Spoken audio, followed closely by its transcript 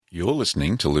You're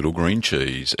listening to Little Green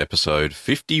Cheese, episode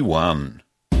 51.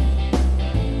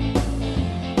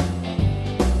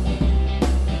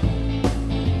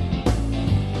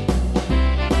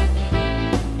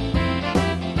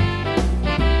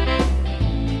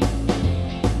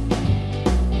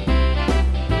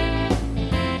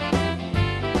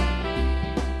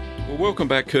 Welcome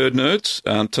back, Curd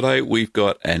Nerds. Today we've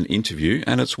got an interview,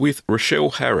 and it's with Rochelle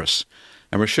Harris.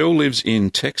 And Rochelle lives in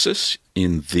Texas,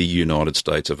 in the United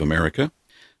States of America.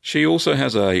 She also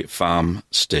has a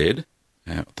farmstead,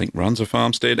 I think runs a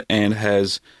farmstead, and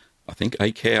has, I think,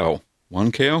 a cow.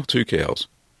 One cow? Two cows?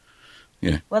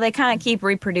 Yeah. Well, they kind of keep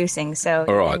reproducing, so...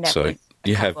 All right, so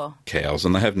you have cows,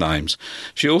 and they have names.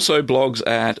 She also blogs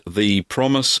at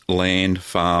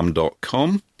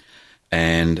thepromiselandfarm.com.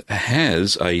 and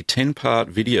has a 10-part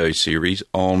video series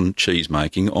on cheese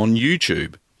making on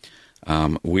YouTube,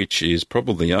 which is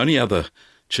probably the only other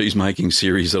cheese-making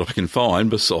series that I can find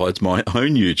besides my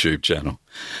own YouTube channel.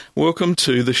 Welcome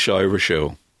to the show,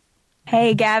 Rochelle.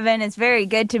 Hey, Gavin. It's very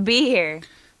good to be here.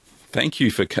 Thank you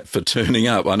for turning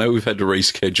up. I know we've had to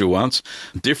reschedule once.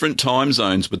 Different time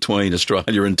zones between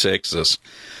Australia and Texas.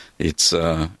 It's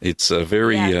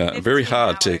very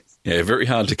hard to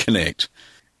connect.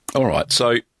 All right,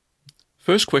 so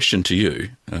first question to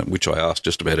you, which I ask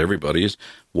just about everybody, is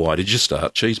why did you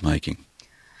start cheese making?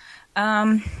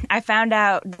 I found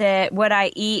out that what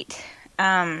I eat,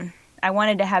 I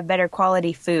wanted to have better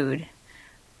quality food,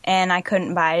 and I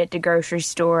couldn't buy it at the grocery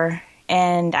store,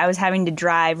 and I was having to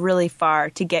drive really far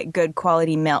to get good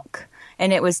quality milk,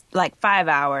 and it was like 5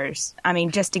 hours,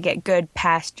 just to get good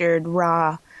pastured,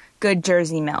 raw, good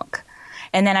Jersey milk.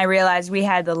 And then I realized we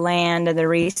had the land and the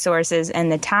resources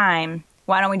and the time.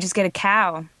 Why don't we just get a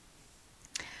cow?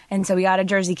 And so we got a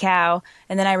Jersey cow.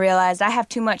 And then I realized I have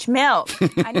too much milk.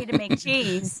 I need to make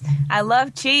cheese. I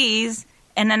love cheese.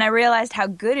 And then I realized how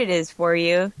good it is for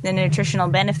you, the nutritional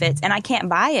benefits. And I can't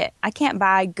buy it. I can't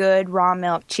buy good raw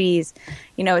milk cheese.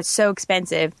 It's so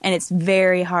expensive. And it's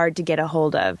very hard to get a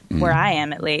hold of, where I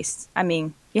am at least.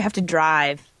 You have to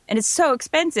drive. And it's so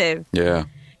expensive. Yeah.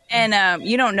 And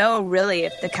you don't know, really,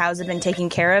 if the cows have been taken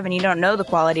care of, and you don't know the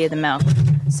quality of the milk.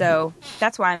 So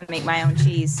that's why I make my own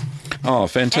cheese. Oh,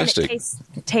 fantastic. And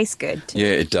it tastes good, too. Yeah,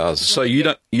 it does. So you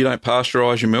don't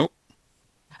pasteurize your milk?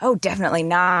 Oh, definitely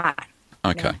not.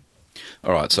 Okay. No.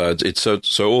 All right. So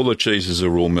so all the cheeses are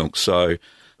raw milk. So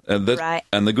right.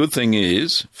 And the good thing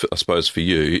is, I suppose for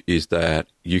you, is that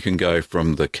you can go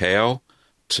from the cow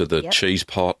to the cheese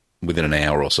pot within an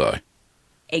hour or so.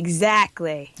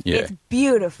 Exactly. Yeah. It's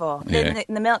beautiful. Yeah.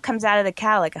 The milk comes out of the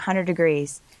cow like 100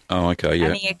 degrees. Oh, okay,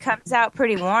 yeah. It comes out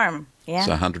pretty warm. Yeah.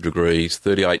 So 100 degrees,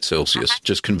 38 Celsius,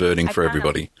 just converting for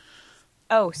everybody.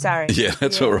 Oh, sorry. Yeah,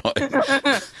 that's all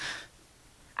right.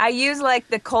 I use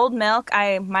the cold milk.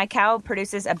 My cow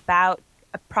produces about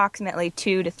approximately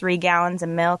 2 to 3 gallons of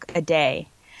milk a day.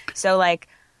 So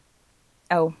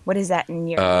what is that in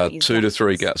your 2 to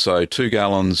 3 gallons. So 2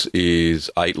 gallons is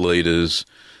 8 litres.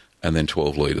 And then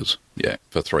 12 litres,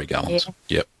 for 3 gallons.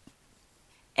 Yeah. Yep.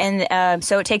 And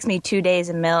so it takes me 2 days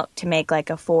of milk to make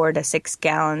 4 to 6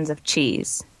 gallons of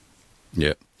cheese.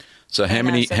 Yep. So how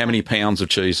many pounds of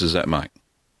cheese does that make?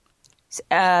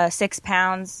 6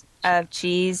 pounds of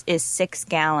cheese is 6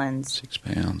 gallons. 6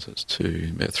 pounds, that's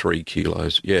about 3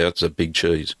 kilos. Yeah, that's a big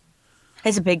cheese.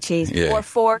 It's a big cheese. Yeah. Or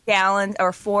 4 gallons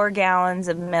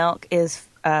of milk is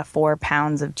 4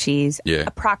 pounds of cheese. Yeah.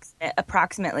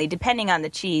 Approximately, depending on the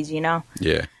cheese, Yeah.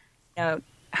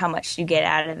 How much you get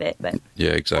out of it. But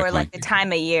yeah, exactly. Or the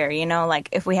time of year,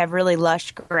 if we have really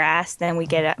lush grass, then we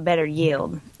get a better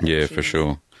yield. Yeah, for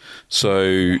sure.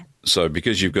 So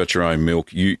because you've got your own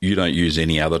milk, you don't use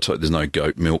any other type, there's no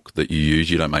goat milk that you use?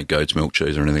 You don't make goat's milk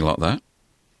cheese or anything like that?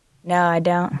 No, I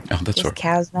don't. Oh, that's just all right.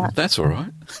 Cow's milk. That's all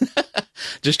right.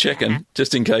 Just checking,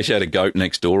 just in case you had a goat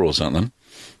next door or something.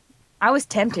 I was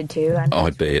tempted to. I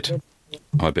bet.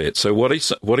 So what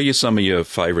are some of your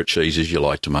favourite cheeses you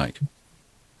like to make?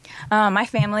 My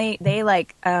family, they I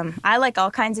like all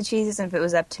kinds of cheeses, and if it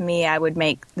was up to me, I would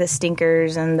make the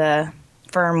stinkers and the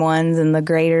firm ones and the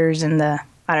graters and I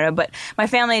don't know, but my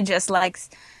family just likes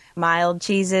mild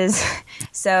cheeses,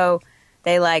 so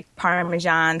they like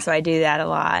Parmesan, so I do that a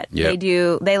lot. Yep.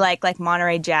 They like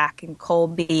Monterey Jack and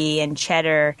Colby and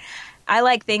cheddar. I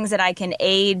like things that I can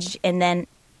age, and then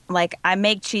I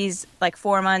make cheese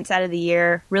 4 months out of the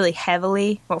year really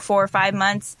heavily, 4 or 5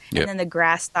 months, and then the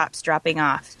grass stops dropping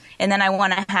off. And then I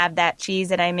want to have that cheese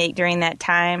that I make during that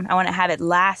time, I want to have it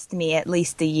last me at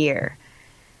least a year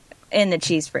in the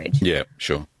cheese fridge. Yeah,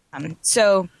 sure.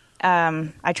 So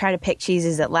I try to pick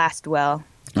cheeses that last well.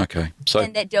 Okay.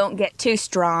 And that don't get too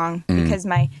strong, because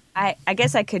my I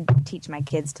guess I could teach my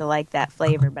kids to like that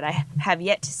flavor, but I have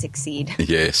yet to succeed.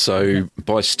 Yeah, so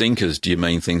by stinkers, do you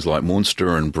mean things like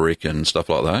Munster and Brick and stuff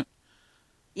like that?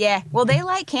 Yeah, well, they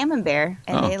like Camembert,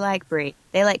 and they like Brie.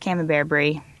 They like Camembert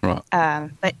Brie. Right.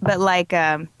 But like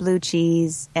blue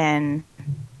cheese and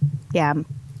yeah,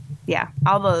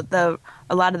 all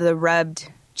a lot of the rubbed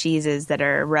cheeses that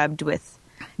are rubbed with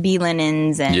bee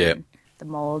linens and the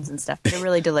molds and stuff. They're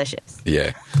really delicious.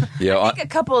 Yeah. I think a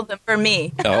couple of them for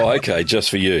me. Oh, okay, just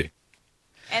for you.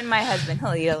 And my husband,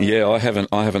 he'll eat a little. Yeah,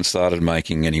 I haven't started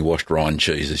making any washed rind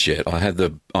cheeses yet. I have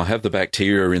the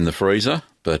bacteria in the freezer,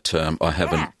 but I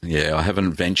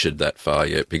haven't ventured that far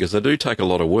yet because they do take a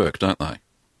lot of work, don't they?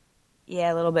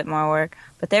 Yeah, a little bit more work,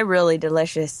 but they're really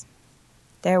delicious.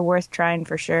 They're worth trying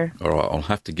for sure. All right, I'll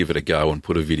have to give it a go and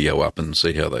put a video up and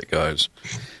see how that goes.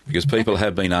 Because people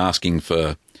have been asking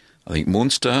for, I think,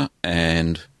 Munster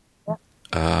and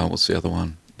what's the other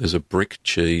one? There's a Brick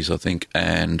cheese, I think,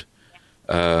 and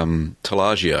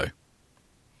Tellagio.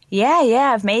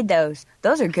 Yeah, I've made those.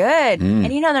 Those are good. And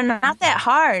they're not that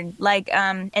hard. Like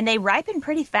and they ripen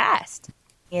pretty fast.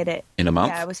 Get it. In a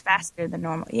month? Yeah, it was faster than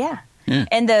normal. Yeah.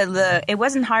 And the it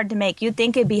wasn't hard to make. You'd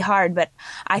think it'd be hard, but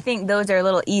I think those are a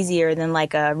little easier than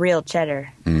like a real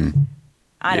cheddar.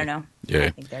 I don't know. Yeah. I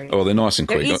think they're they're nice and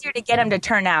quick. They're easier to get them to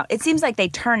turn out. It seems like they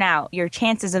turn out. Your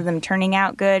chances of them turning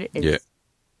out good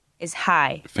is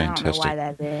high. Fantastic. I don't know why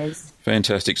that is.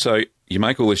 Fantastic. So you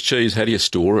make all this cheese. How do you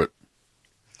store it?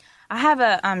 I have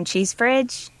a cheese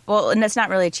fridge. Well, and it's not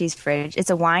really a cheese fridge. It's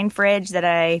a wine fridge that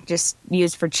I just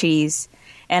use for cheese,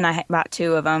 and I bought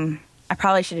 2 of them. I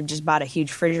probably should have just bought a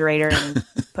huge refrigerator and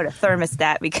put a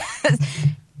thermostat because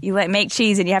you make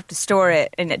cheese and you have to store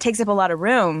it, and it takes up a lot of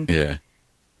room. Yeah.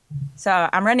 So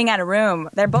I'm running out of room.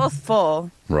 They're both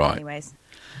full. Right. Anyways.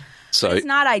 So it's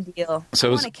not ideal. So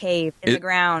I want a cave in the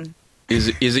ground. Is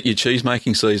it your cheese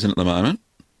making season at the moment?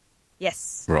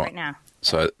 Yes. Right. Right now.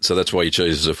 So that's why your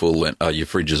cheeses are full and your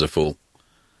fridges are full.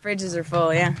 Fridges are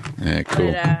full, yeah. Yeah,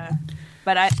 cool.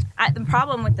 But the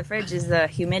problem with the fridge is the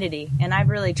humidity, and I've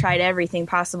really tried everything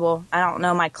possible. I don't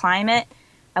know my climate.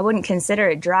 I wouldn't consider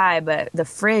it dry, but the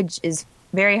fridge is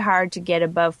very hard to get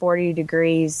above 40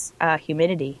 degrees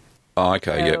humidity. Oh,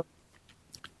 okay,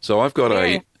 So I've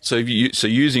got so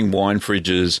using wine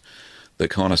fridges that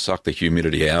kind of suck the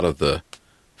humidity out of the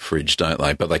fridge, don't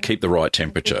they? But they keep the right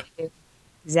temperature.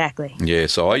 Exactly. Yeah,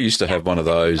 so I used to have one of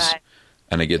those,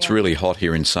 and it gets really hot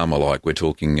here in summer. Like we're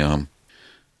talking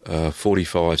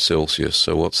 45 Celsius.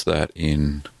 So what's that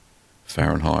in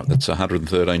Fahrenheit? That's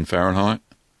 113 Fahrenheit.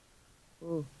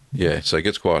 Ooh. Yeah, so it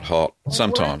gets quite hot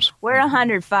sometimes. We're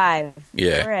 105.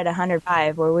 Yeah. We're at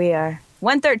 105 where we are.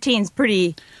 113 is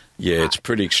pretty... Yeah, it's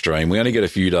pretty extreme. We only get a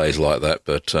few days like that,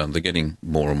 but they're getting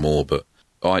more and more. But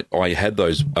I had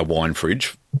a wine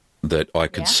fridge that I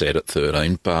could set at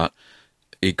 13, but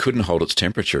it couldn't hold its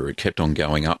temperature. It kept on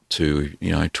going up to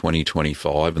 20,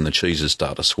 25, and the cheeses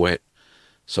start to sweat.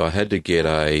 So I had to get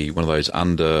one of those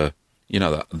under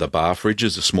the bar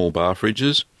fridges, the small bar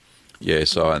fridges. Yeah,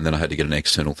 and then I had to get an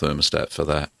external thermostat for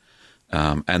that.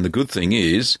 And the good thing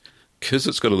is, because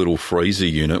it's got a little freezer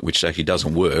unit, which actually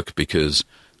doesn't work because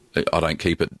I don't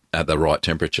keep it at the right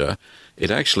temperature, it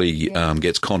actually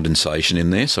gets condensation in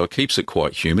there, so it keeps it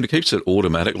quite humid. It keeps it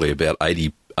automatically about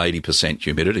 80%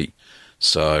 humidity,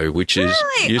 which is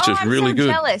really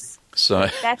good. Jealous. So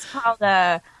that's called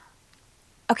a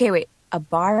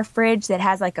bar fridge that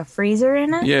has like a freezer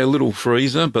in it? Yeah, a little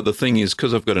freezer, but the thing is,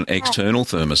 because I've got an external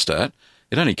thermostat,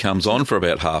 it only comes on for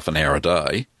about half an hour a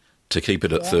day to keep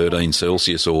it at 13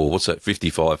 Celsius or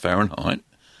 55 Fahrenheit.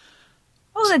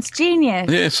 Oh, that's genius.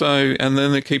 Yeah, and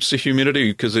then it keeps the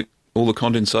humidity because all the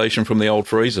condensation from the old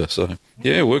freezer. So,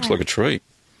 yeah, it works like a treat.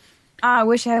 Oh, I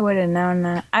wish I would have known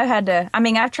that.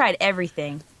 I've tried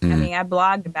everything. I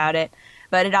blogged about it,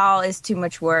 but it all is too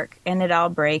much work, and it all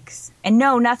breaks. And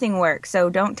no, nothing works, so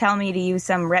don't tell me to use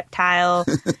some reptile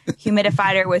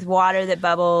humidifier with water that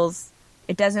bubbles.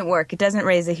 It doesn't work. It doesn't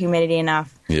raise the humidity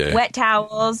enough. Yeah. Wet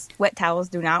towels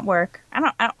do not work. I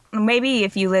don't maybe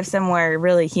if you live somewhere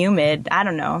really humid, I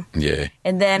don't know. Yeah.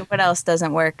 And then what else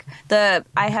doesn't work? I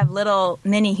have little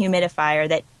mini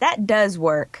humidifier that does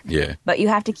work. Yeah. But you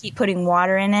have to keep putting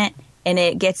water in it, and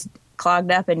it gets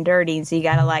clogged up and dirty, so you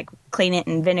got to clean it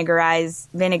and vinegar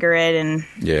it, and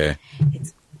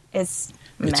it's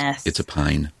a mess. It's a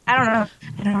pain. I don't know.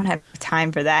 I don't have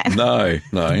time for that. No.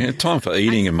 Time for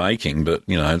eating and making, but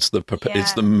it's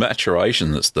the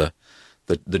maturation that's the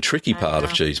tricky part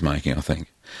of cheese making, I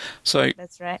think. So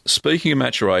that's right. Speaking of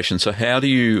maturation, so how do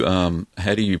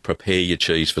you prepare your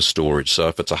cheese for storage? So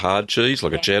if it's a hard cheese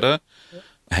like a cheddar,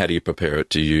 how do you prepare it?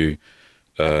 Do you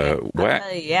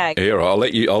Yeah. Here, I'll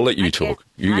let you talk.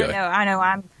 You go. I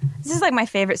know. This is like my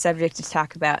favorite subject to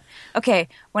talk about. Okay,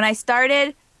 when I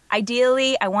started,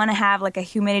 ideally, I want to have like a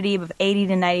humidity of 80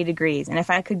 to 90 degrees, and if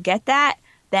I could get that,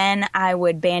 then I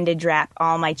would bandage wrap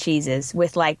all my cheeses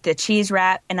with like the cheese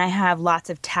wrap, and I have lots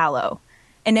of tallow.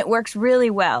 And it works really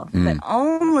well, but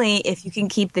only if you can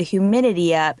keep the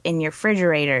humidity up in your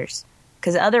refrigerators,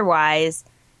 because otherwise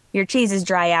your cheeses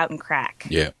dry out and crack.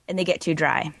 Yeah. And they get too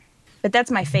dry. But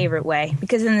that's my favorite way,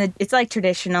 because it's like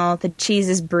traditional. The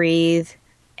cheeses breathe,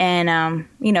 and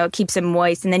it keeps them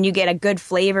moist, and then you get a good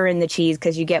flavor in the cheese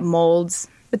because you get molds.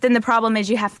 But then the problem is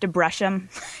you have to brush them,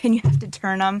 and you have to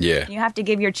turn them. Yeah. You have to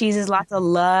give your cheeses lots of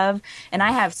love. And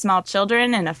I have small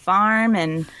children and a farm,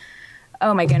 and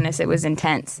oh my goodness, it was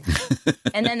intense.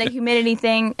 And then the humidity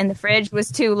thing in the fridge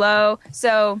was too low.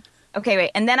 So, okay,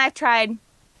 wait. And then I've tried,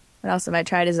 what else have I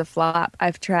tried as a flop?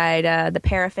 I've tried the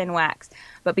paraffin wax.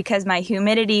 But because my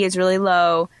humidity is really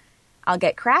low, I'll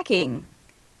get cracking.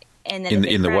 And then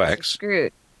in the wax?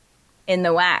 Screwed. In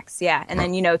the wax, yeah. And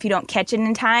then, if you don't catch it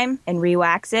in time and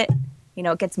re-wax it,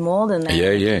 it gets mold in there.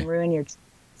 Yeah, and it can ruin your,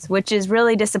 which is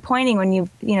really disappointing when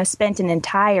you've, spent an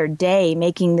entire day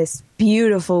making this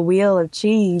beautiful wheel of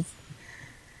cheese.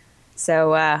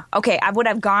 So, what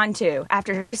I've gone to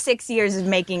after 6 years of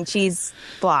making cheese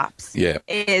flops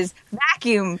is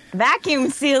vacuum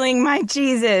sealing my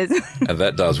cheeses. And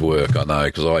that does work, I know,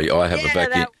 because I have a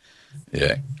vacuum.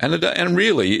 Yeah, and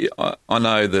really, I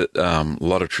know that a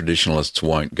lot of traditionalists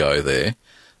won't go there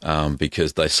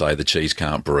because they say the cheese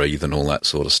can't breathe and all that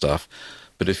sort of stuff.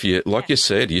 But if you, like you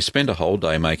said, you spend a whole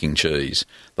day making cheese,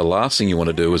 the last thing you want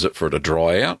to do is for it to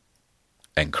dry out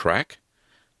and crack.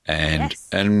 And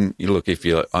look, if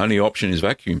your only option is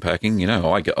vacuum packing,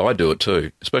 I do it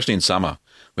too, especially in summer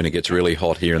when it gets really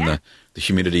hot here and the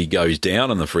humidity goes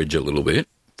down in the fridge a little bit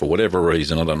for whatever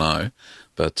reason, I don't know.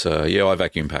 But, I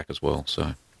vacuum pack as well,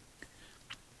 so.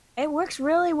 It works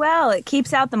really well. It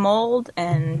keeps out the mold,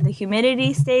 and the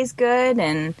humidity stays good,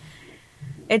 and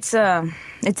it's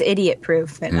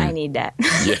idiot-proof, and I need that.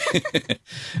 Yeah.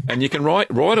 And you can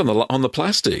write on the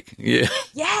plastic. Yeah.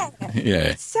 Yeah.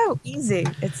 Yeah. It's so easy.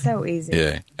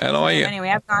 Yeah. And anyway,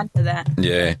 I've gone to that.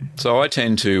 Yeah. So I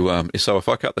tend to, so if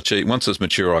I cut the cheese, once it's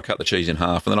mature, I cut the cheese in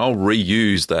half, and then I'll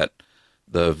reuse the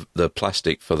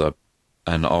plastic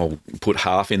and I'll put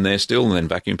half in there still and then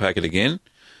vacuum pack it again.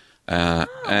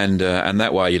 And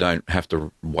that way you don't have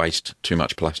to waste too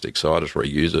much plastic. So I just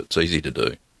reuse it. It's easy to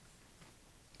do.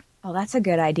 Oh, that's a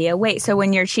good idea. Wait, so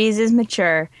when your cheese is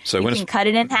mature, you can cut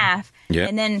it in half. Yeah.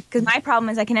 And then, because my problem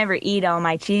is I can never eat all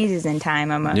my cheeses in time.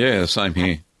 Yeah, same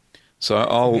here.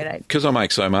 So because I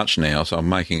make so much now, so I'm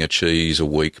making a cheese a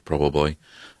week probably.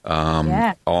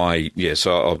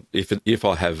 So if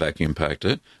I have vacuum packed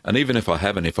it, and even if I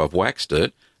haven't, if I've waxed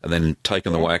it and then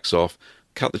taken the wax off,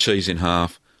 cut the cheese in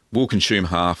half, we'll consume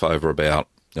half over about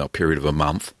a period of a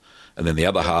month, and then the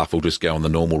other half will just go in the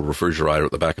normal refrigerator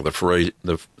at the back of the freezer.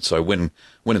 So when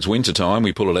it's winter time,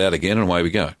 we pull it out again and away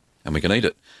we go, and we can eat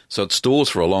it. So it stores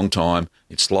for a long time.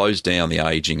 It slows down the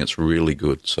aging. It's really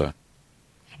good. So.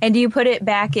 And do you put it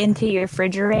back into your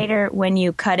refrigerator when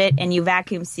you cut it and you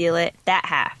vacuum seal it, that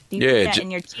half? Do you put that in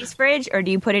your cheese fridge, or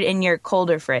do you put it in your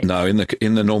colder fridge? No, in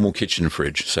the normal kitchen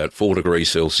fridge. So at 4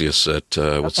 degrees Celsius at,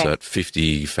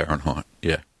 50 Fahrenheit.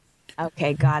 Yeah.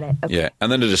 Okay, got it. Okay. Yeah,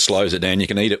 and then it just slows it down. You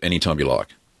can eat it anytime you like.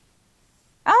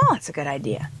 Oh, that's a good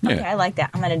idea. Okay, I like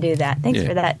that. I'm going to do that. Thanks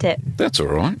for that tip. That's all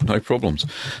right. No problems.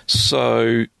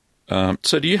 So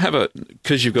do you have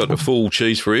because you've got a full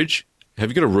cheese fridge, have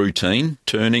you got a routine,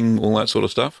 turning, all that sort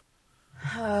of stuff?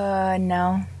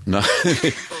 No. No.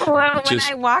 When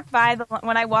I walk by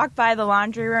the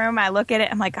laundry room, I look at it.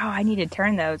 I'm like, oh, I need to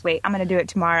turn those. Wait, I'm going to do it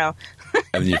tomorrow.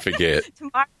 And you forget.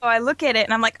 Tomorrow, I look at it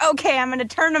and I'm like, okay, I'm going to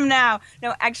turn them now.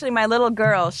 No, actually, my little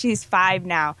girl, she's 5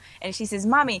 now, and she says,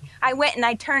 Mommy, I went and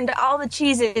I turned all the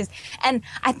cheeses, and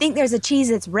I think there's a cheese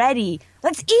that's ready.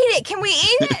 Let's eat it. Can we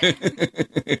eat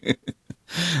it?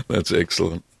 That's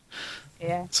excellent.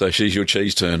 Yeah. So she's your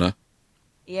cheese turner.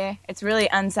 Yeah, it's really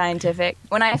unscientific.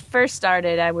 When I first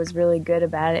started, I was really good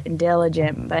about it and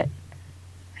diligent, but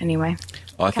anyway,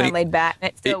 I kind of laid back.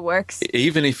 It still works.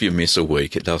 Even if you miss a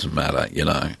week, it doesn't matter,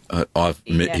 I've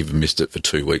even missed it for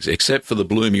 2 weeks, except for the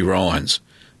bloomy rinds,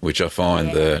 which I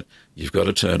find that you've got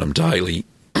to turn them daily.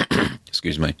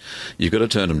 Excuse me. You've got to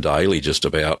turn them daily just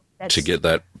about to get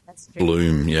that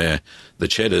bloom, yeah. The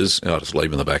cheddars, I'll just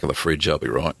leave them in the back of the fridge, I'll be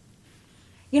right.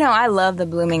 I love the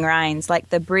blooming rinds, like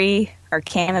the brie or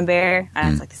camembert.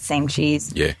 It's like the same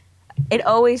cheese. Yeah. It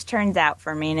always turns out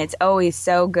for me, and it's always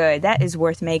so good. That is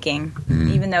worth making.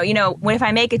 Even though, if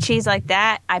I make a cheese like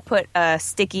that, I put a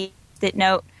sticky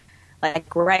note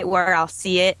like right where I'll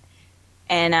see it.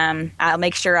 And I'll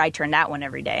make sure I turn that one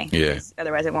every day. Yeah.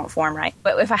 Otherwise, it won't form right.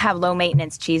 But if I have low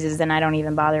maintenance cheeses, then I don't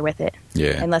even bother with it.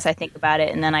 Yeah. Unless I think about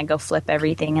it, and then I go flip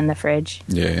everything in the fridge.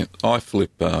 Yeah. I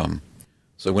flip.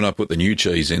 So when I put the new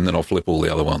cheese in, then I'll flip all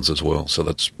the other ones as well. So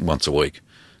that's once a week.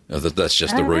 That's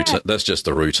just the routine. Right. That's just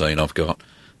the routine I've got.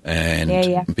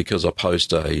 And because I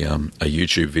post a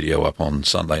YouTube video up on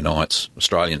Sunday nights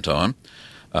Australian time.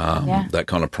 That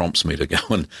kind of prompts me to go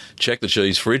and check the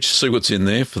cheese fridge, see what's in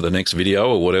there for the next video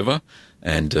or whatever,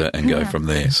 and go from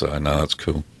there. So, no, that's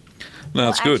cool. No,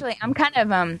 that's good. Actually, I'm kind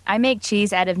of, I make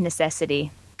cheese out of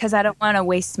necessity because I don't want to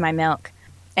waste my milk.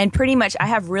 And pretty much I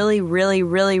have really, really,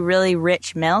 really, really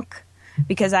rich milk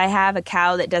because I have a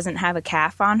cow that doesn't have a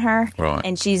calf on her. Right.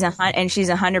 And she's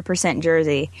 100%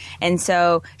 Jersey. And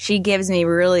so she gives me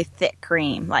really thick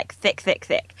cream, like thick.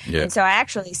 Yeah. And so I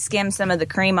actually skim some of the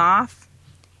cream off.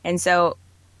 And so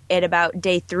at about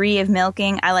day 3 of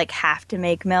milking, I have to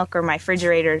make milk or I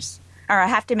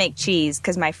have to make cheese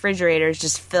because my refrigerators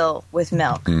just fill with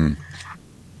milk.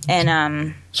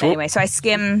 And so I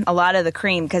skim a lot of the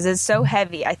cream because it's so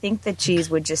heavy. I think the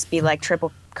cheese would just be like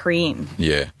triple cream.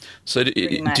 Yeah. So do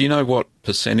you know what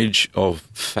percentage of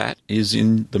fat is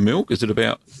in the milk? Is it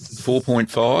about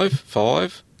 4.5,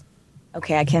 5?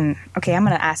 Okay, I'm going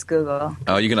to ask Google.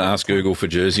 Oh, you're going to ask Google for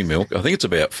Jersey milk? I think it's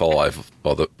about 5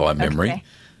 by memory. Okay.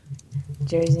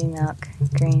 Jersey milk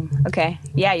cream. Okay.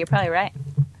 Yeah, you're probably right.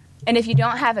 And if you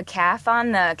don't have a calf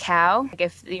on the cow,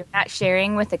 if you're not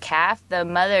sharing with the calf, the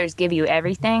mothers give you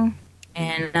everything,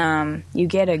 and you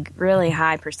get a really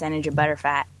high percentage of butter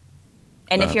fat.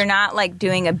 And if you're not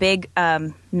doing a big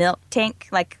milk tank,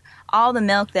 all the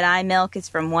milk that I milk is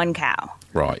from one cow.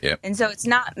 Right, yeah. And so it's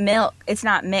not milk, it's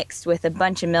not mixed with a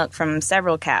bunch of milk from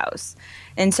several cows.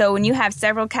 And so when you have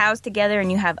several cows together and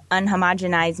you have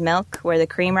unhomogenized milk where the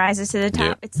cream rises to the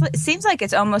top, it seems like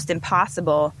it's almost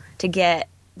impossible to get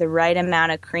the right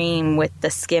amount of cream with the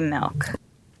skim milk.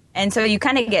 And so you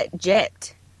kind of get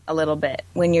gypped a little bit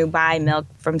when you buy milk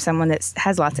from someone that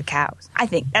has lots of cows. I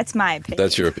think that's my opinion.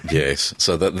 That's your yes.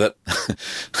 So that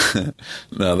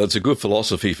no, that's a good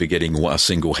philosophy for getting a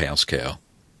single house cow.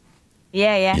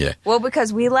 Yeah. Well,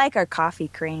 because we like our coffee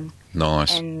cream.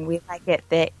 Nice. And we like it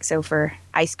thick. So for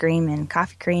ice cream and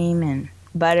coffee cream and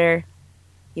butter,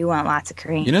 you want lots of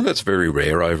cream. You know, that's very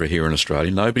rare over here in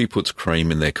Australia. Nobody puts cream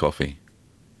in their coffee.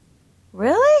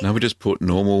 Really? No, we just put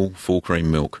normal full cream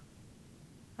milk.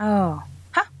 Oh.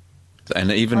 Huh.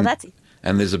 And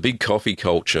and there's a big coffee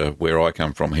culture where I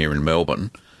come from here in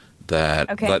Melbourne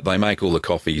that they make all the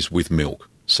coffees with milk.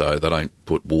 So they don't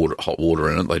put hot water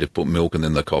in it. They just put milk and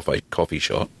then the coffee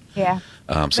shot. Yeah.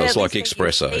 So it's like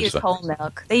espresso. They use whole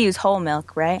milk. They use whole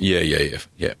milk, right?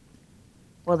 Yeah.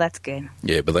 Well, that's good.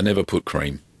 Yeah, but they never put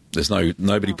cream.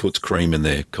 Nobody puts cream in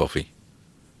their coffee.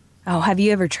 Oh, have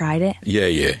you ever tried it?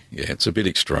 Yeah. It's a bit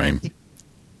extreme.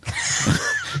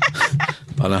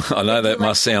 I know that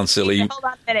must sound silly. Hold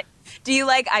on a minute. Do you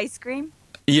like ice cream?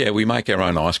 Yeah, we make our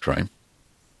own ice cream.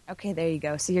 Okay, there you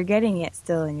go. So you're getting it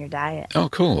still in your diet. Oh,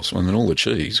 of course. And then all the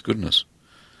cheese, goodness.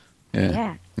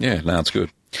 Yeah. No, it's good.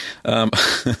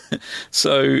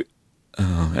 So,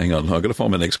 hang on. I've got to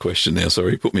find my next question now.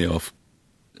 Sorry, put me off.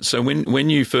 So when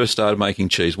you first started making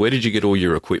cheese, where did you get all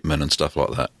your equipment and stuff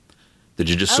like that? Did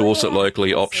you just source it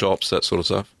locally, op shops, that sort of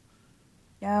stuff?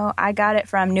 No, I got it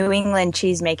from New England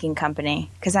Cheese Making Company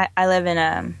because I live in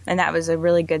and that was a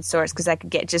really good source because I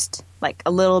could get just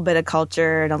a little bit of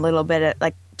culture and a little bit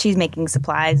of cheese making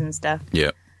supplies and stuff. Yeah.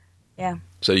 Yeah.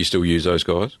 So you still use those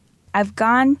guys? I've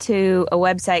gone to a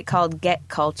website called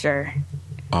GetCulture.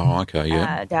 Oh, okay,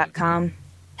 yeah. .com.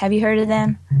 Have you heard of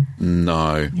them?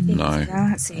 No.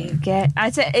 Let's see. I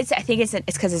think it's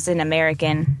because it's an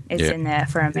American. It's in the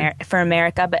for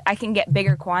America, but I can get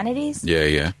bigger quantities.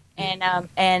 Yeah.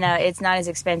 And it's not as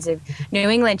expensive. New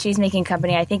England Cheese Making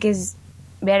Company, I think, is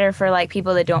better for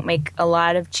people that don't make a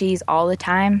lot of cheese all the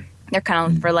time. They're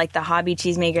kind of for the hobby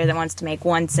cheesemaker that wants to make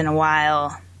once in a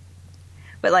while.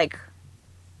 But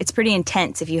it's pretty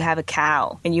intense if you have a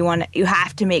cow and you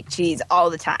have to make cheese all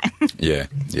the time. Yeah.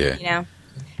 You know.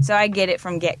 So I get it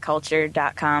from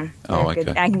getculture.com. Oh,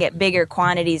 okay. I can get bigger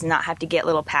quantities and not have to get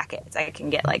little packets. I can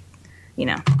get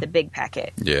the big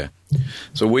packet. Yeah.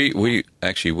 So we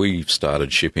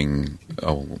started shipping.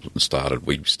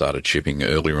 We started shipping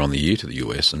earlier on the year to the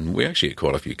US, and we actually had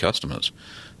quite a few customers.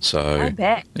 So I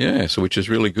bet. Yeah, so which is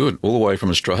really good. All the way from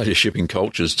Australia, shipping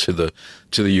cultures to the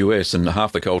US, and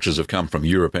half the cultures have come from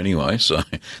Europe anyway. So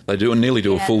they nearly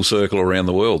do a full circle around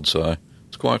the world. So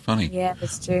it's quite funny. Yeah,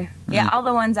 that's true. Yeah, all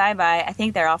the ones I buy, I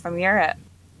think they're all from Europe.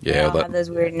 Yeah, they all have those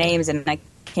weird names, and I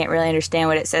can't really understand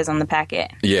what it says on the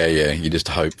packet. Yeah. You just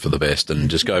hope for the best and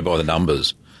just go by the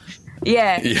numbers.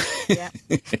 Yeah.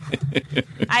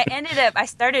 I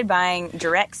started buying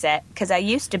direct set because I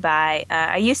used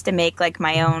to make like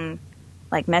my own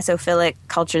like mesophilic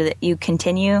culture that you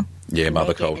continue. Yeah,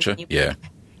 mother culture. Yeah,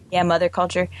 mother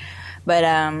culture. But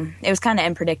it was kind of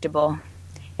unpredictable.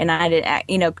 And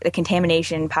the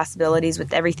contamination possibilities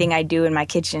with everything I do in my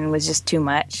kitchen was just too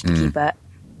much to keep up.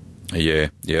 Yeah.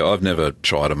 I've never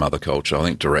tried a mother culture. I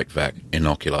think direct vac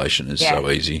inoculation is so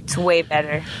easy. It's way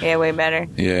better. Yeah, way better.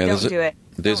 Yeah, don't do it.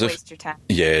 Don't waste your time.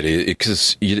 Yeah, it is,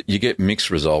 because you get mixed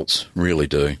results, really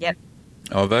do. Yep.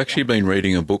 I've actually been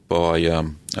reading a book by,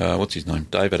 what's his name,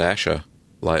 David Asher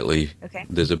lately. Okay.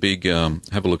 There's a big,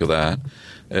 have a look at that.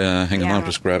 Hang on, I'll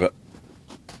just grab it.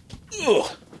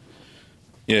 Ugh.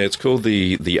 Yeah, it's called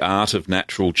The Art of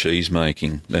Natural Cheese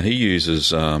Making. Now, he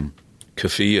uses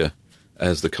kefir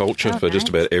as the culture for just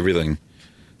about everything.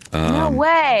 No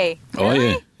way.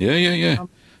 Really? Oh, yeah.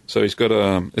 So he's got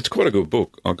it's quite a good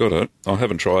book. I got it. I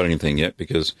haven't tried anything yet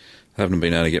because I haven't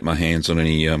been able to get my hands on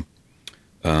any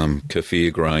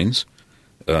kefir grains.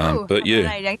 But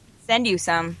yeah. I can send you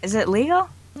some. Is it legal?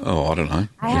 Oh, I don't know.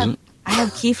 I have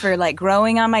kefir like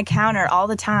growing on my counter all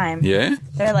the time. Yeah?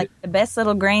 They're like the best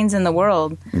little grains in the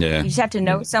world. Yeah. You just have to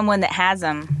know someone that has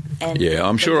them. And yeah,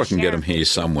 I'm sure I can get them here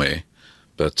somewhere.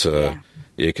 But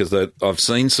because I've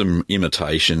seen some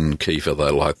imitation kefir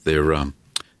though, like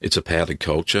it's a powdered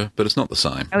culture, but it's not the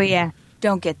same. Oh yeah,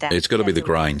 don't get that. It's got to be the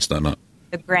grains, don't it?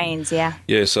 The grains, yeah.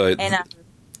 Yeah, so and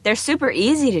they're super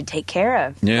easy to take care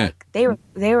of. Yeah, like,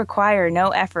 they require no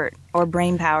effort or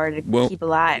brain power to keep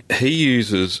alive. He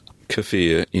uses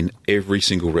kefir in every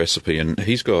single recipe, and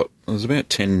there's about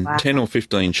 10 or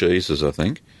 15 cheeses, I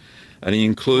think, and he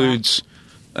includes.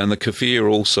 And the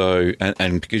kefir also,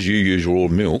 and because you use raw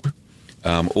milk,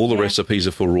 all the recipes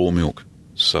are for raw milk.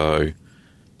 So,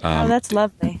 that's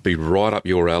lovely. Be right up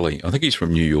your alley. I think he's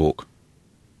from New York.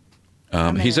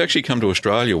 He's actually come to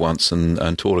Australia once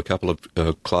and taught a couple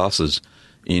of classes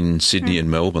in Sydney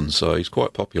and Melbourne. So he's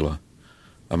quite popular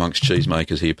amongst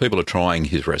cheesemakers here. People are trying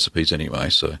his recipes anyway.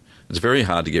 So it's very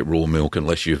hard to get raw milk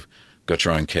unless you've got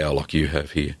your own cow like you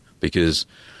have here, because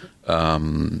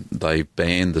they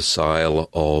banned the sale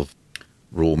of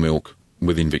raw milk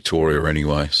within Victoria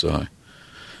anyway, so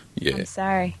yeah. I'm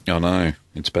sorry. I know,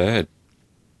 it's bad.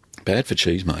 Bad for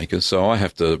cheesemakers, so I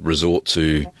have to resort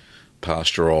to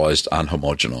pasteurised,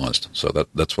 unhomogenised, so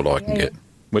that's what I can get.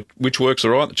 Which works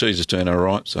all right, the cheeses turn out all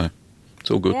right, so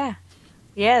it's all good.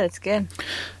 Yeah, that's good.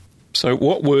 So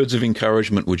what words of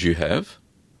encouragement would you have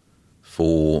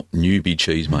for newbie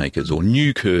cheesemakers or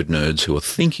new curd nerds who are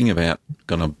thinking about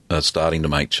starting to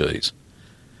make cheese?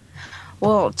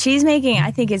 Well, cheese making,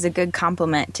 I think, is a good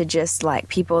complement to just like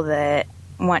people that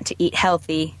want to eat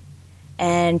healthy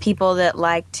and people that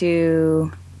like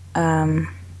to,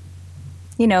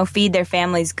 feed their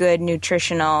families good,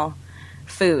 nutritional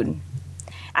food.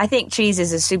 I think cheese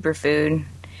is a superfood.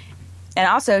 And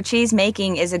also, cheese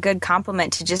making is a good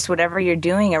complement to just whatever you're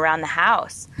doing around the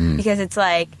house. Because it's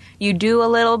like you do a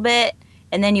little bit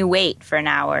and then you wait for an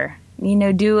hour.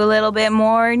 Do a little bit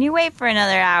more and you wait for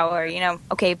another hour.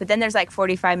 Okay, but then there's like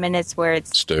 45 minutes where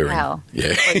it's stirring. Hell.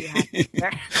 Yeah.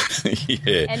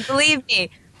 Yeah. And believe me,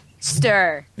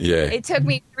 stir. Yeah. It took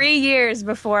me 3 years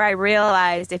before I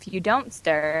realized if you don't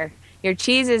stir, your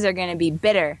cheeses are going to be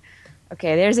bitter.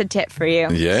 Okay, there's a tip for you.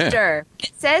 Yeah. Stir.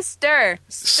 It says stir.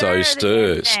 Stir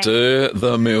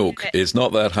the milk. It's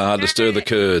not that hard to stir the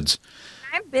curds.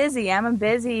 I'm busy.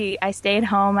 I stay at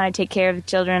home and I take care of the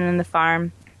children and the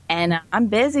farm. And I'm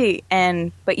busy.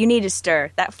 But you need to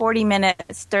stir. That 40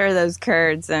 minutes, stir those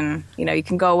curds. And, you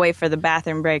can go away for the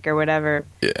bathroom break or whatever.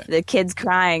 Yeah. The kid's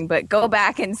crying, but go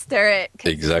back and stir it.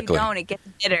 Exactly. If you don't, it gets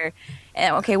bitter.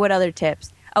 And, okay, what other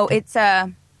tips? Oh, it's,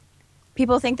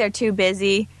 people think they're too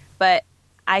busy. But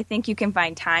I think you can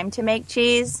find time to make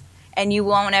cheese, and you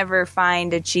won't ever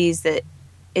find a cheese that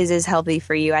is as healthy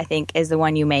for you, I think, as the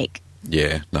one you make.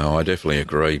 Yeah, no, I definitely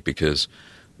agree because,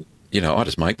 I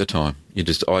just make the time.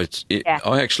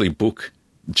 I actually book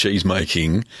cheese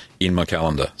making in my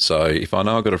calendar. So if I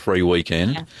know I've got a free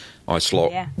weekend, I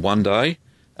slot one day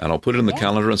and I'll put it in the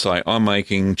calendar and say, I'm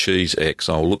making cheese X.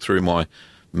 I'll look through my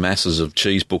masses of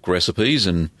cheese book recipes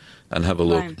and have a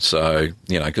look. Fine. So,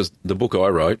 because the book I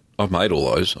wrote, I've made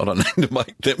all those. I don't need to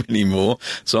make them anymore.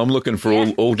 So I'm looking for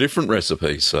all different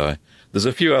recipes. So there's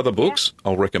a few other books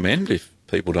I'll recommend if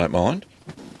people don't mind.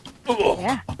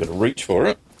 I've got to reach for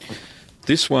it.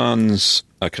 This one's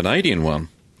a Canadian one,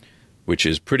 which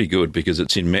is pretty good because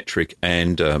it's in metric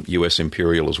and US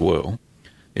Imperial as well.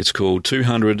 It's called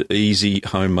 200 Easy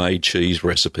Homemade Cheese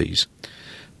Recipes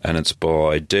and it's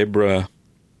by Deborah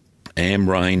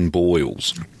Amrain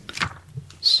Boyles.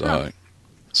 So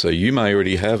you may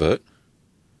already have it.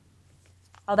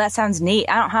 Oh, that sounds neat.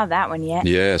 I don't have that one yet.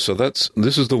 Yeah, so this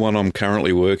is the one I'm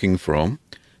currently working from,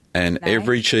 and Nice.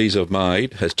 every cheese I've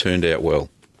made has turned out well.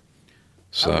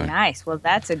 So Oh, nice. Well,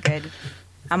 that's a good.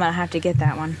 I'm gonna have to get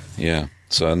that one. yeah,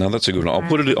 so no, that's a good one.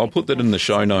 I'll put that in the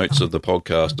show notes of the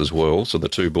podcast as well. So the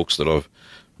two books that I've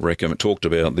talked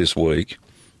about this week.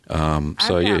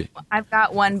 I've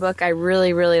got one book I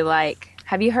really, really like.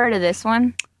 Have you heard of this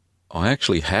one? I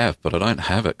actually have, but I don't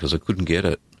have it because I couldn't get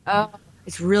it. Oh,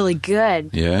 it's really good.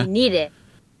 Yeah? You need it.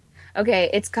 Okay,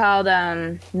 it's called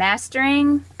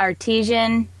Mastering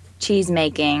Artesian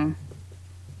Cheesemaking.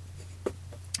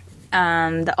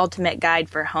 The Ultimate Guide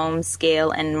for Home,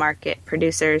 Scale, and Market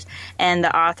Producers. And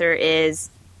the author is,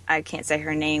 I can't say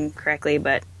her name correctly,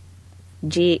 but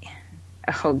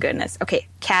oh goodness. Okay,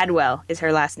 Cadwell is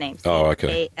her last name. Oh,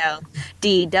 okay.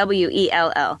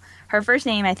 Caldwell. Her first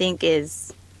name, I think,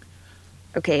 is,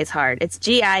 okay, it's hard. It's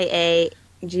Giaga.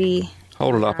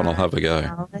 Hold it up and I'll have a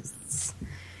go.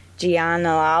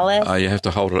 Giannalis. Oh, you have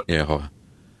to hold it. Yeah,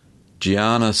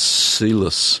 Gianna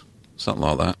Silas, something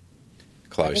like that.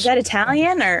 Close. Is that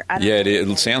Italian or? I don't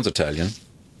know. It sounds Italian.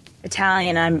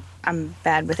 Italian. I'm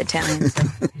bad with Italian. So.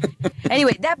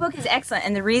 Anyway, that book is excellent,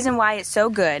 and the reason why it's so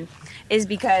good is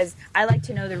because I like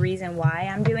to know the reason why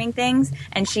I'm doing things,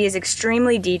 and she is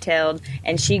extremely detailed,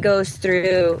 and she goes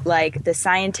through like the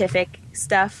scientific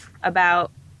stuff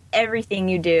about everything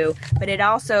you do, but it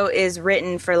also is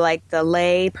written for like the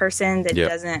lay person that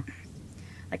doesn't,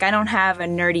 like, I don't have a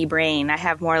nerdy brain. I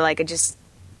have more like a just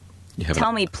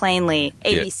tell me plainly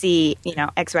ABC,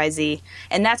 XYZ,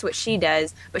 and that's what she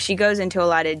does, but she goes into a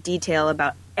lot of detail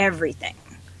about everything,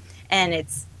 and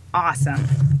it's awesome.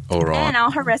 All right. And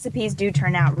all her recipes do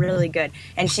turn out really good,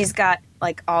 and she's got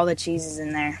like all the cheeses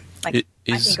in there, like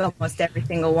I think almost every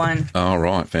single one. All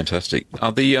right, fantastic.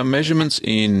 Are the measurements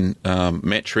in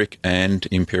metric and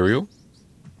imperial?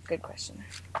 Good question.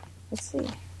 Let's see.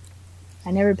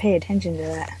 I never pay attention to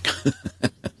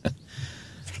that.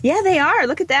 Yeah, they are.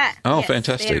 Look at that. Oh, yes,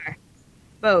 fantastic. They are.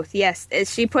 Both, yes.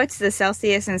 She puts the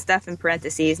Celsius and stuff in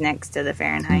parentheses next to the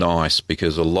Fahrenheit. Nice,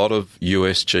 because a lot of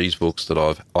US cheese books that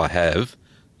I have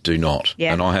do not,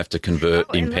 and I have to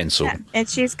convert in pencil. And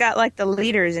she's got like the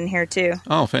liters in here too.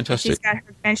 Oh, fantastic.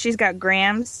 She's got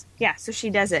grams. Yeah, so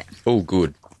she does it. Oh,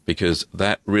 good, because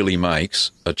that really makes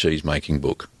a cheese making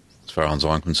book, as far as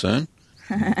I'm concerned.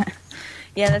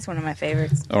 Yeah, that's one of my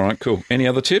favorites. All right, cool. Any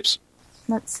other tips?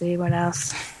 Let's see, what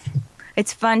else?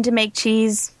 It's fun to make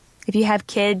cheese. If you have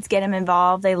kids, get them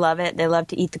involved. They love it. They love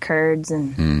to eat the curds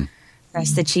and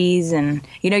rest the cheese. And,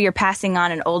 you're passing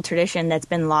on an old tradition that's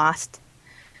been lost.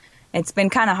 It's been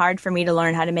kind of hard for me to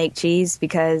learn how to make cheese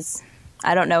because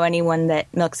I don't know anyone that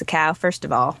milks a cow, first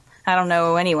of all. I don't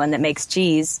know anyone that makes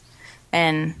cheese.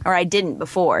 Or I didn't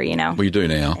before, Well, you do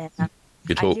now.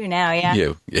 I do now,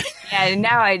 yeah. Yeah. Yeah,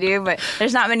 now I do, but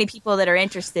there's not many people that are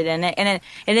interested in it. And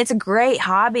it's a great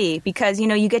hobby because,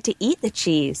 you get to eat the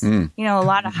cheese. And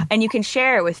you can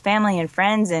share it with family and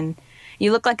friends, and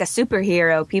you look like a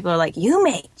superhero. People are like, "You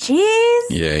make cheese?"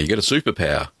 Yeah, you got a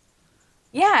superpower.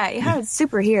 Yeah, you have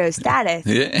superhero status.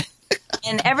 Yeah.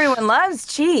 And everyone loves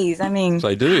cheese. I mean,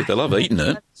 They do. They love eating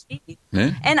it.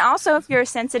 Yeah. And also, if you're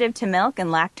sensitive to milk and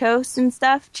lactose and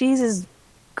stuff, cheese is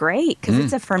great because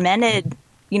it's a fermented,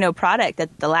 product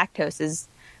that the lactose is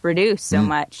reduced so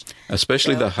much.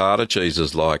 Especially the harder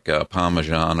cheeses like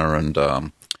Parmigiana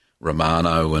and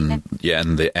Romano and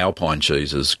the Alpine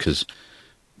cheeses, because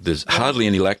there's hardly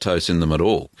any lactose in them at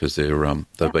all because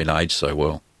they've been aged so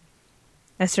well.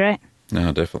 That's right.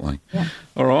 No, definitely. Yeah.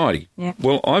 All righty. Yeah.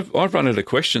 Well, I've run out of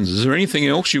questions. Is there anything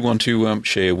else you want to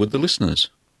share with the listeners?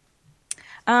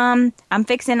 I'm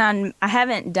fixing on. I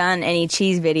haven't done any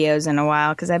cheese videos in a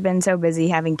while because I've been so busy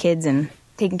having kids and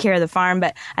taking care of the farm.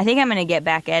 But I think I'm going to get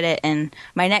back at it. And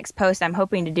my next post I'm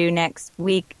hoping to do next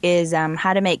week is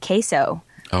how to make queso.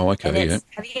 Oh, okay.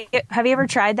 Yeah. Have you ever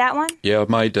tried that one? Yeah, I've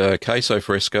made queso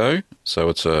fresco. So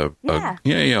it's I've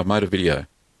made a video.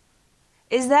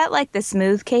 Is that like the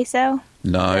smooth queso?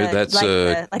 No, that's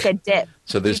like a dip.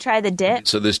 So Did you try the dip?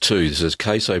 So there's two. There's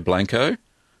queso blanco.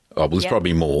 Oh, well, there's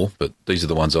probably more, but these are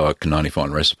the ones I can only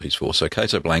find recipes for. So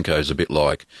queso blanco is a bit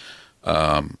like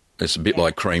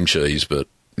like cream cheese, but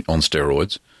on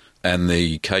steroids. And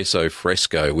the queso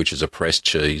fresco, which is a pressed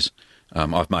cheese,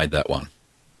 I've made that one.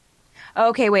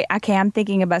 Okay, wait. Okay, I'm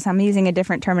thinking about I'm using a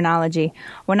different terminology.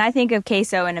 When I think of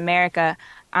queso in America,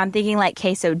 I'm thinking like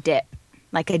queso dip,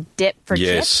 like a dip for chips.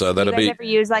 Yes, so that'll be. You guys ever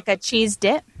use like a cheese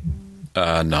dip?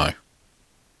 No.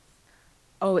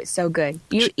 Oh, it's so good.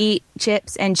 You eat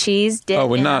chips and cheese dip. Oh,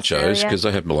 with in nachos, Australia? because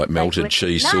they have like melted with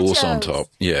cheese sauce on nachos. top.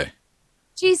 Yeah,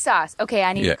 Cheese sauce. Okay,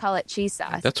 I need Yeah. to call it cheese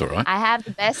sauce. that's all right. I have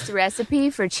the best recipe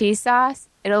for cheese sauce.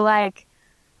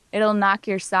 It'll knock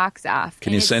your socks off. Can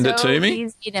And you it's send it so to me?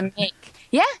 Easy to make.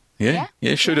 Yeah.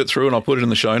 Yeah, shoot it through and I'll put it in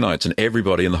the show notes and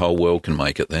everybody in the whole world can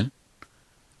make it then.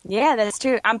 Yeah, that's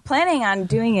true. I'm planning on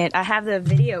doing it. I have the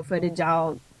video footage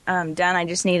all done. I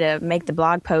just need to make the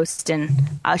blog post, and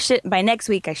by next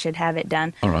week I should have it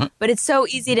done. All right. But it's so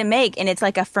easy to make, and it's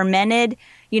like a fermented.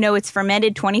 It's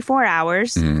fermented 24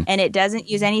 hours, and it doesn't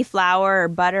use any flour or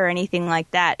butter or anything like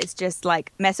that. It's just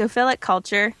like mesophilic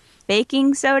culture,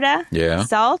 baking soda, Yeah.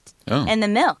 salt, Oh. and the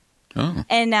milk. Oh,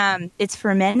 And it's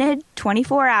fermented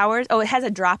 24 hours. Oh, it has a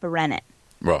drop of rennet.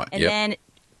 right. And Yep.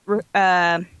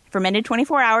 then fermented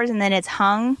 24 hours, and then it's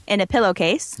hung in a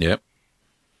pillowcase. Yep.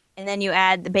 And then you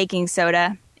add the baking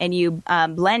soda, and you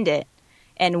blend it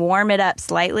and warm it up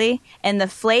slightly. And the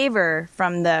flavor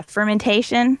from the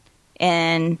fermentation,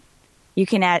 and you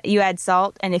add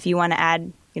salt, and if you want to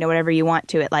add, whatever you want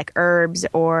to it, like herbs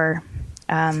or,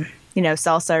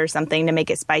 salsa or something to make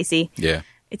it spicy. Yeah.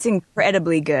 It's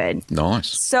incredibly good. Nice.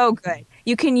 So good.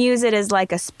 You can use it as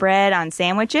like a spread on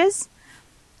sandwiches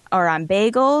or on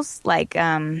bagels, like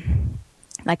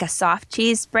a soft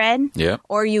cheese spread. Yeah.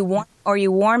 Or you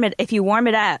warm it. If you warm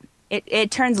it up, it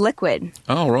turns liquid.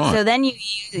 Oh, right. So then you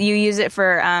use it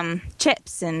for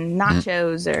chips and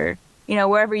nachos or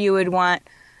wherever you would want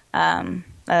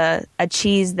a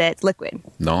cheese that's liquid.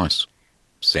 Nice.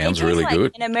 Sounds It tastes really like-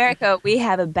 good. In America, we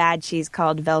have a bad cheese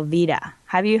called Velveeta.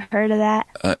 Have you heard of that?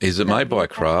 Is it made by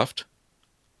Kraft?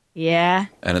 Yeah.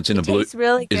 And it's in a blue. Tastes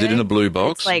really good. Is it in a blue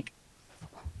box? It's like,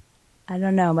 I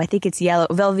don't know. I think it's yellow.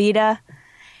 Velveeta.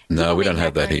 No, we People don't make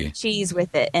have that macaroni here. and cheese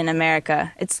with it in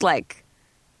America. It's like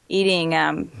eating.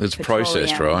 It's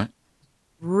processed, petroleum. right?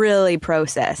 Really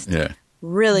processed. Yeah.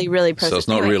 Really, really processed. So it's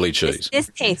not Anyway, really cheese.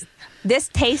 This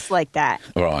tastes like that,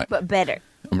 Right. but better.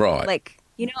 Right. Like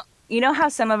you know how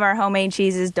some of our homemade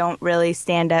cheeses don't really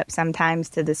stand up sometimes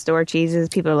to the store cheeses.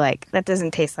 People are like, that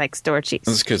doesn't taste like store cheese.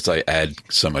 That's because they add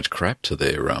so much crap to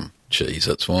their cheese.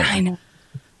 That's why. I know.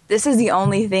 This is the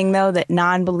only thing though that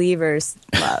non-believers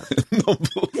love.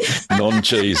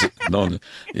 Non-cheese.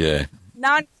 Yeah.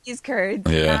 Non-cheese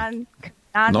curds. Yeah.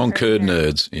 Non-curd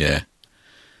nerds. Yeah.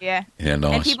 Yeah. Yeah,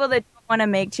 nice. And people that don't want to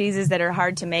make cheeses that are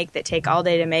hard to make, that take all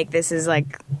day to make, this is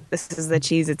the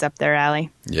cheese that's up their alley.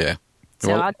 Yeah.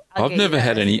 So I'll I've get never you that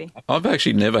had any. recipe. I've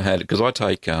actually never had, because I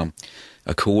take a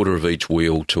quarter of each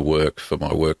wheel to work for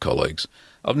my work colleagues.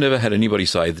 I've never had anybody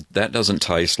say that doesn't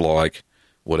taste like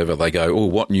whatever. They go, oh,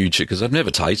 what new cheddar? Because I've never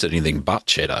tasted anything but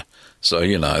cheddar. So,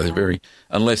 they're very,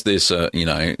 unless there's, a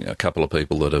couple of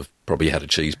people that have probably had a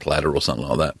cheese platter or something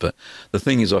like that. But the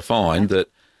thing is, I find that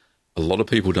a lot of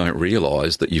people don't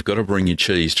realise that you've got to bring your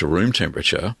cheese to room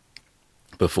temperature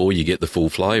before you get the full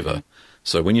flavour.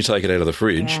 So when you take it out of the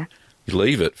fridge, you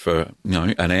leave it for,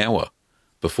 an hour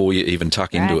before you even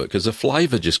tuck into it, because the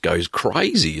flavour just goes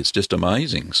crazy. It's just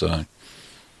amazing. So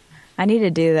I need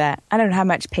to do that. I don't have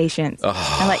much patience.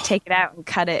 I take it out and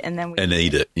cut it and then and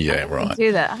eat it. Yeah, right.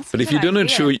 do that. That's a But if good you do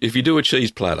idea. a cheese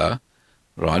platter,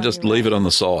 right, just leave it on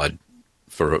the side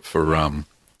for an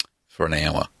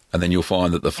hour, and then you'll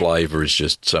find that the flavour is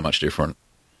just so much different.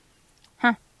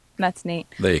 Huh. That's neat.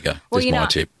 There you go. Well, That's my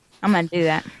tip. I'm going to do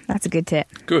that. That's a good tip.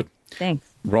 Good. Thanks.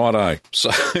 Righto. So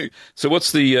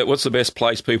what's the best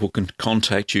place people can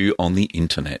contact you on the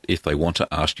internet if they want to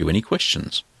ask you any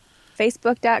questions?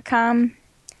 Facebook.com,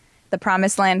 The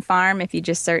Promised Land Farm. If you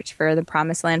just search for The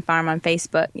Promised Land Farm on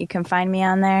Facebook, you can find me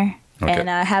on there. Okay. And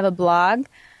I have a blog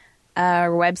or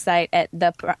website at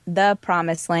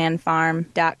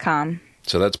thepromisedlandfarm.com.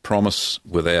 So that's promise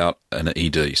without an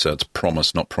ED. So it's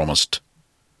promise, not promised.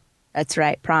 That's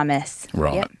right, promise.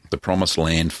 Right. Yep.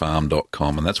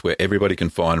 Thepromisedlandfarm.com. And that's where everybody can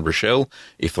find Rochelle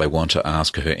if they want to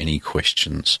ask her any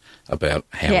questions about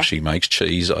how she makes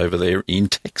cheese over there in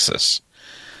Texas.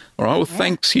 All right. Well,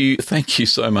 thank you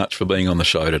so much for being on the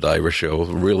show today, Rochelle.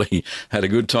 Really had a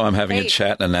good time having a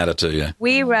chat and natter to you.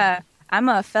 I'm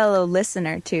a fellow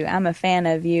listener, too. I'm a fan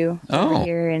of you over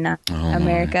here in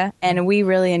America. And we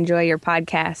really enjoy your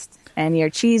podcast and your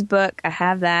cheese book. I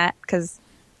have that because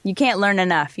you can't learn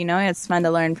enough, It's fun to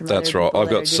learn from That's other right. people I've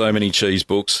that got are so many cheese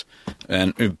books.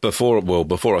 And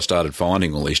before I started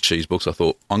finding all these cheese books, I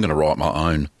thought, I'm going to write my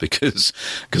own because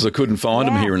I couldn't find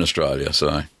them here in Australia.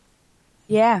 So,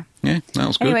 yeah, that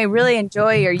was good. Anyway, really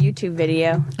enjoy your YouTube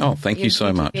video. Oh, thank you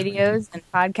so YouTube much. Videos and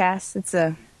podcasts. It's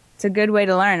a good way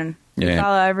to learn. Yeah. You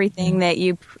follow everything that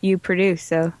you produce.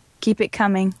 So Keep it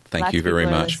coming. Thank Lots you of people very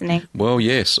are much. listening. Well,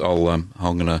 yes, I'm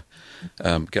going to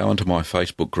go into my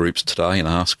Facebook groups today and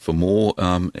ask for more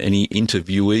any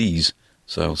interviewees.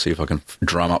 So I'll see if I can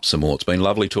drum up some more. It's been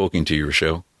lovely talking to you,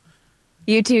 Rochelle.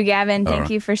 You too, Gavin. All Thank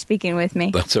right. you for speaking with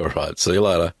me. That's all right. See you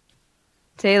later.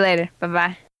 See you later.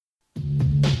 Bye-bye.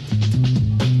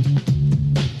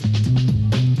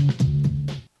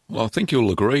 Well, I think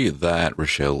you'll agree that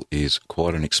Rochelle is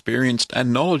quite an experienced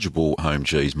and knowledgeable home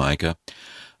cheese maker.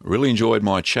 Really enjoyed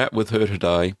my chat with her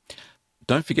today.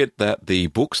 Don't forget that the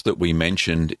books that we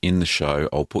mentioned in the show,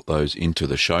 I'll put those into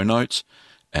the show notes,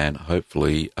 and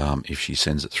hopefully, if she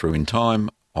sends it through in time,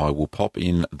 I will pop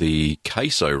in the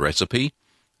queso recipe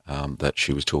that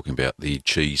she was talking about, the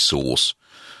cheese sauce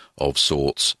of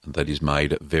sorts that is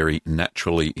made very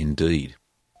naturally indeed.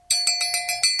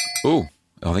 Oh,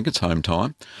 I think it's home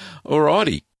time.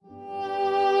 Alrighty.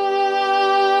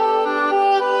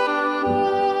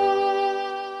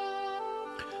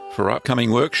 For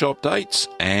upcoming workshop dates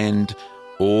and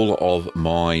all of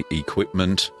my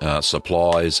equipment,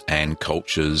 supplies and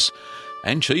cultures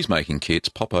and cheesemaking kits,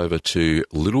 pop over to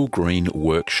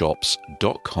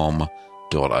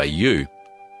littlegreenworkshops.com.au.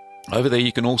 Over there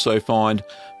you can also find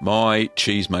my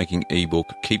cheesemaking ebook,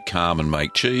 Keep Calm and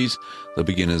Make Cheese, The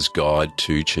Beginner's Guide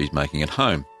to Cheesemaking at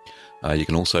Home. You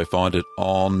can also find it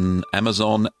on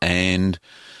Amazon and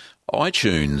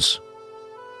iTunes.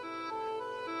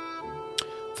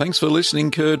 Thanks for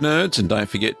listening, Curd Nerds, and don't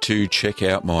forget to check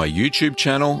out my YouTube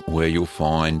channel where you'll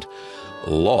find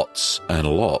lots and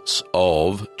lots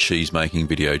of cheesemaking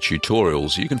video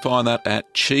tutorials. You can find that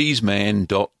at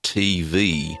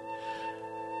cheeseman.tv.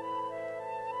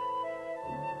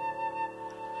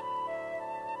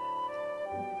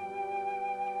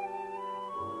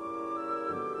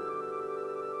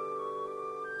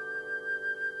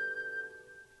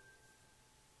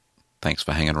 Thanks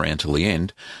for hanging around till the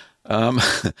end.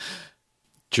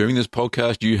 During this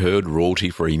podcast, you heard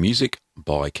royalty-free music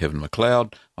by Kevin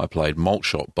MacLeod. I played Malt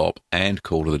Shop Bop and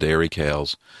Call to the Dairy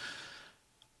Cows.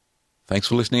 Thanks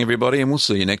for listening, everybody, and we'll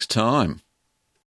see you next time.